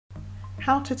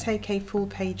How to take a full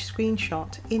page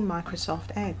screenshot in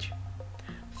Microsoft Edge.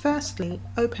 Firstly,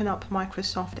 open up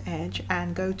Microsoft Edge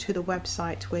and go to the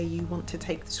website where you want to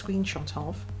take the screenshot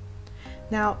of.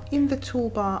 Now, in the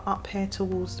toolbar up here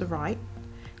towards the right,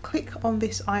 click on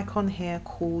this icon here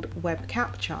called Web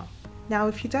Capture. Now,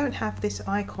 if you don't have this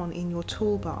icon in your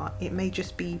toolbar, it may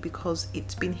just be because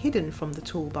it's been hidden from the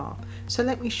toolbar. So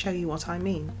let me show you what I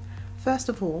mean. First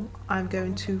of all, I'm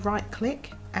going to right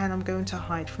click and I'm going to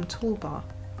hide from toolbar.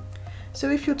 So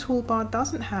if your toolbar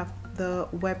doesn't have the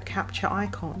web capture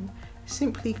icon,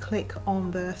 simply click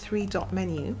on the three-dot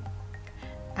menu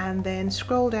and then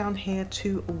scroll down here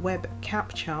to web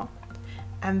capture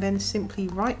and then simply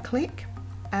right click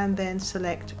and then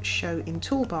select show in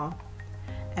toolbar,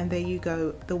 and there you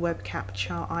go, the web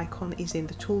capture icon is in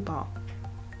the toolbar.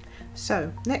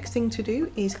 So next thing to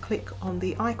do is click on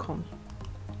the icon.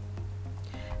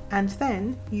 And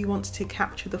then you want to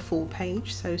capture the full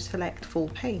page, so select full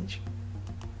page.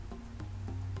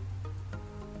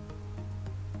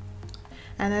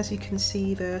 And as you can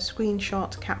see, the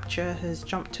screenshot capture has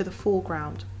jumped to the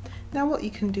foreground. Now what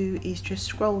you can do is just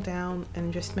scroll down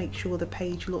and just make sure the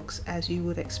page looks as you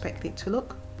would expect it to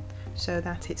look, so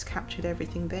that it's captured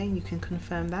everything there. You can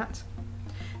confirm that.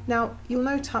 Now you'll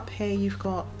note up here you've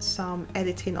got some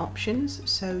editing options,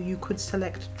 so you could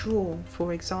select draw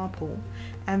for example,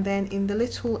 and then in the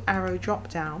little arrow drop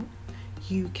down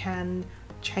you can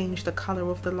change the color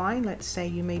of the line. Let's say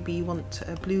you maybe want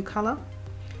a blue color,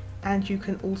 and you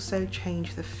can also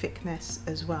change the thickness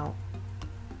as well.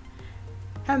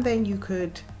 And then you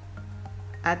could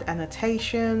add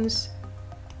annotations,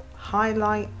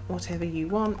 highlight, whatever you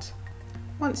want.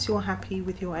 Once you're happy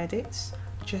with your edits,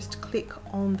 just click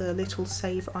on the little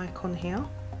save icon here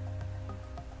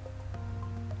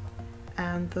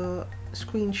and the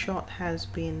screenshot has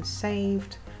been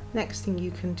saved. Next thing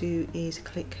you can do is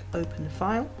click open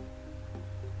file,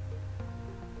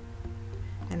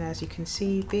 and as you can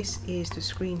see, this is the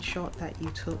screenshot that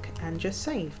you took and just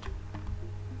saved.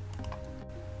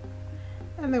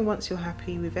 And then once you're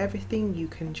happy with everything, you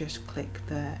can just click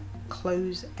the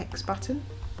close X button.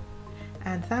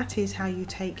 And that is how you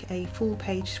take a full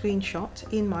page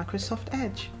screenshot in Microsoft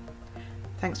Edge.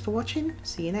 Thanks for watching,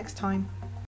 see you next time.